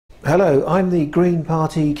Hello, I'm the Green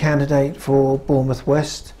Party candidate for Bournemouth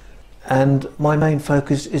West, and my main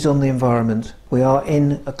focus is on the environment. We are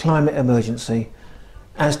in a climate emergency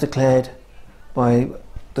as declared by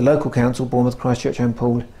the local council, Bournemouth, Christchurch and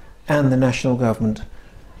Poole, and the national government.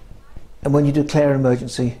 And when you declare an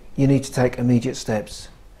emergency, you need to take immediate steps.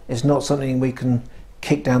 It's not something we can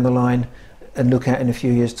kick down the line and look at in a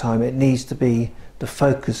few years' time. It needs to be the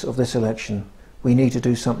focus of this election. We need to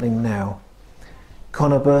do something now.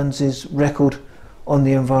 Conor Burns' record on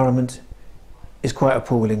the environment is quite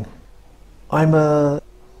appalling. I'm a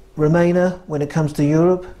Remainer when it comes to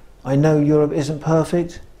Europe. I know Europe isn't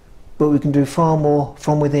perfect, but we can do far more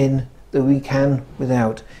from within than we can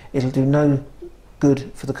without. It'll do no good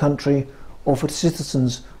for the country or for the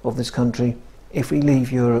citizens of this country if we leave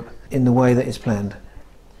Europe in the way that is planned.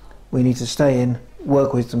 We need to stay in,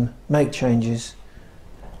 work with them, make changes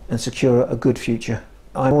and secure a good future.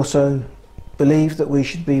 I also believe that we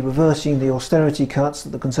should be reversing the austerity cuts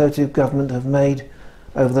that the Conservative government have made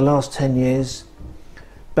over the last 10 years,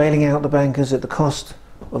 bailing out the bankers at the cost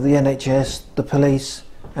of the NHS, the police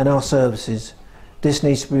and our services. This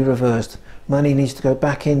needs to be reversed. Money needs to go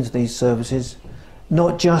back into these services,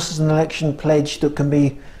 not just as an election pledge that can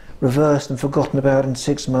be reversed and forgotten about in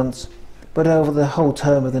 6 months, but over the whole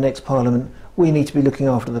term of the next Parliament. We need to be looking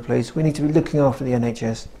after the police, we need to be looking after the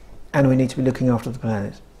NHS, and we need to be looking after the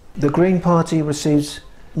planet. The Green Party receives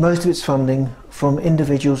most of its funding from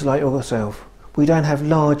individuals like yourself. We don't have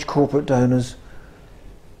large corporate donors,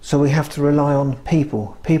 so we have to rely on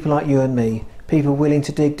people like you and me, people willing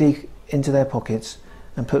to dig deep into their pockets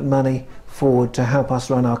and put money forward to help us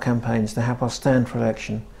run our campaigns, to help us stand for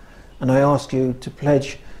election. And I ask you to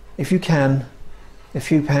pledge, if you can, a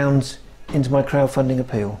few pounds into my crowdfunding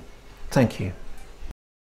appeal. Thank you.